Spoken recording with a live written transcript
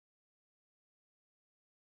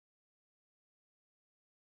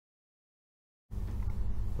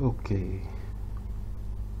Okay,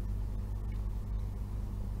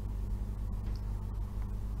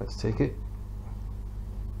 let's take it.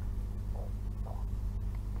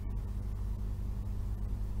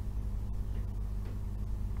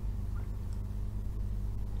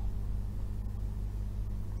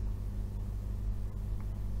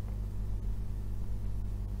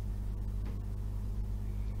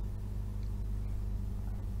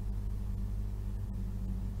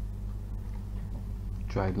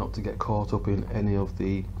 Try not to get caught up in any of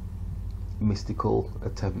the mystical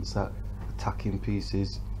attempts at attacking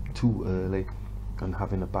pieces too early and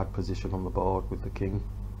having a bad position on the board with the king.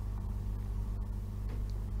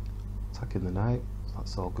 Attacking the knight,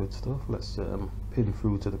 that's all good stuff. Let's pin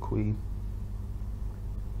through to the queen.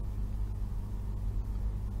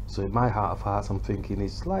 So in my heart of hearts, I'm thinking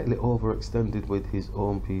he's slightly overextended with his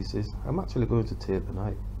own pieces. I'm actually going to take the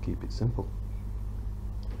knight, keep it simple.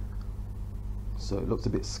 So it looks a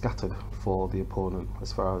bit scattered for the opponent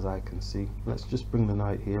as far as I can see. Let's just bring the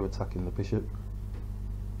knight here, attacking the bishop.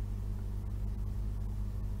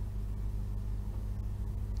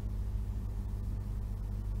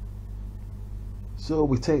 So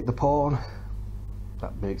we take the pawn.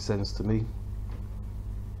 That makes sense to me.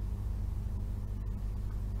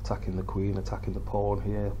 Attacking the queen, attacking the pawn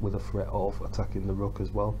here with a threat of attacking the rook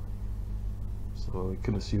as well. So we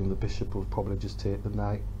can assume the bishop will probably just take the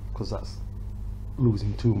knight because that's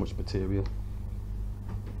losing too much material.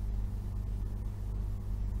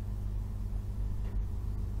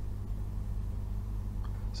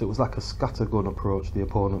 So it was like a scattergun approach the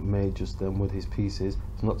opponent made just then with his pieces.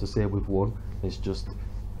 It's not to say we've won, it's just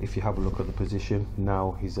if you have a look at the position,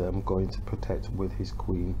 now he's going to protect with his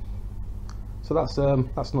queen. So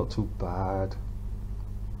that's not too bad.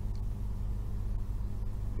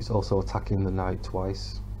 He's also attacking the knight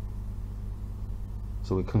twice,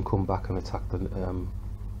 so we can come back and attack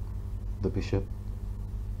the bishop.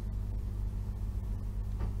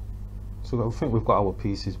 So I think we've got our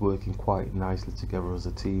pieces working quite nicely together as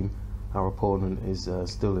a team. Our opponent is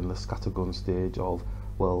still in the scattergun stage of,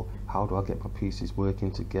 well, how do I get my pieces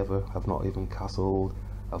working together? I've not even castled,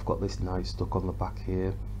 I've got this knight stuck on the back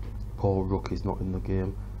here, poor rook is not in the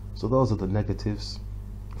game. So those are the negatives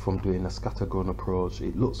from doing a scattergun approach.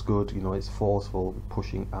 It looks good, you know, it's forceful,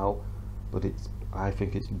 pushing out, but I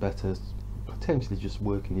think it's better potentially just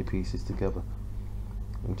working your pieces together.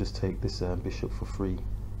 And just take this bishop for free.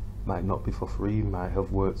 Might not be for free, might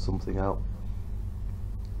have worked something out.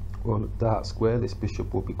 On a dark square, this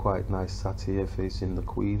bishop would be quite nice sat here facing the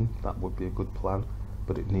queen. That would be a good plan,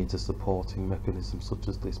 but it needs a supporting mechanism such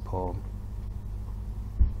as this pawn.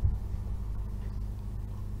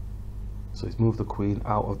 So he's moved the queen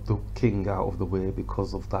out of the king out of the way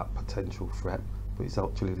because of that potential threat, but he's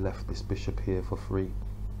actually left this bishop here for free.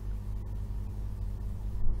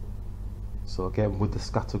 So again, with the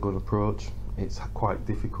scattergun approach, it's quite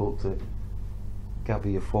difficult to gather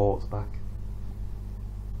your thoughts back.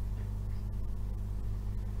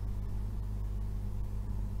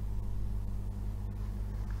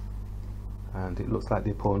 And it looks like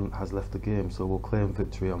the opponent has left the game, so we'll claim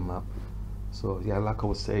victory on that. So yeah, like I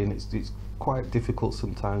was saying, it's quite difficult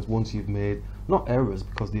sometimes once you've made, not errors,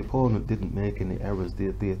 because the opponent didn't make any errors,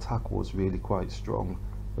 the attack was really quite strong.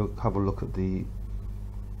 We'll have a look at the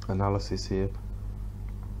analysis here.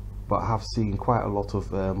 But I have seen quite a lot of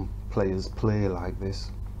players play like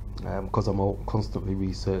this because I'm constantly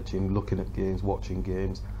researching, looking at games, watching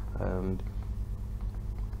games. And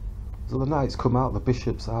so the knight's come out, the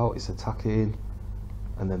bishop's out, it's attacking,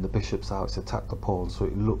 and then the bishop's out, it's attacked the pawn, so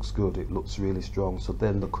it looks good, it looks really strong. So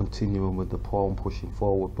then the continuing with the pawn pushing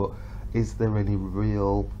forward, but is there any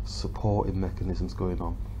real supporting mechanisms going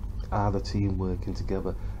on? Are the team working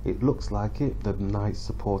together? It looks like it, the knight's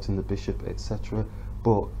supporting the bishop, etc.,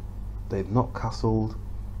 but they've not castled,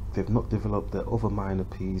 they've not developed their other minor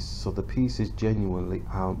piece, so the pieces genuinely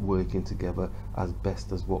aren't working together as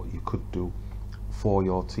best as what you could do for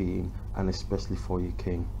your team, and especially for your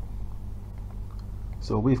king.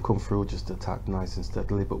 So we've come through just to attack nice and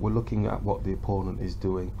steadily, but we're looking at what the opponent is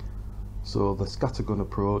doing. So the scattergun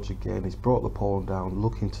approach again is brought the pawn down,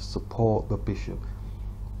 looking to support the bishop,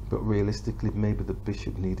 but realistically maybe the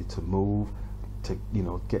bishop needed to move to, you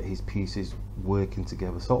know, get his pieces working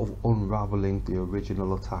together, sort of unraveling the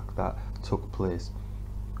original attack that took place.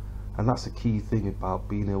 And that's a key thing about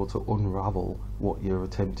being able to unravel what you're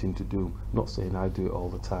attempting to do. Not saying I do it all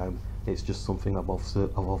the time, it's just something I've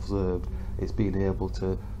observed. It's being able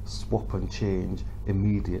to swap and change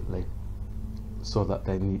immediately so that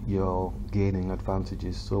then you're gaining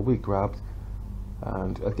advantages. So we grabbed,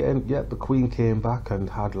 and again, yeah, the queen came back and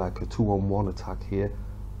had like a 2-on-1 attack here.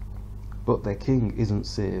 but their king isn't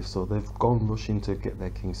safe, so they've gone rushing to get their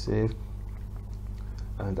king safe.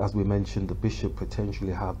 And as we mentioned, the bishop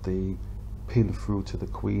potentially had the pin through to the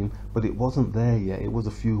queen, but it wasn't there yet. It was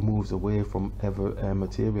a few moves away from ever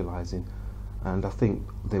materializing, and I think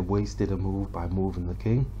they wasted a move by moving the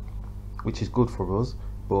king, which is good for us,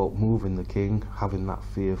 but moving the king, having that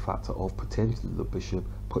fear factor of potentially the bishop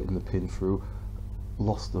putting the pin through,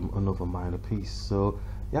 lost them another minor piece. So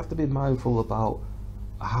you have to be mindful about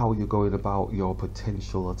how you're going about your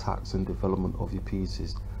potential attacks and development of your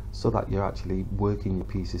pieces, so that you're actually working your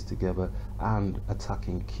pieces together and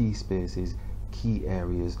attacking key spaces, key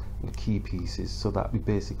areas and key pieces, so that we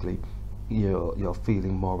basically you're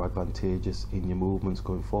feeling more advantageous in your movements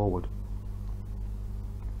going forward.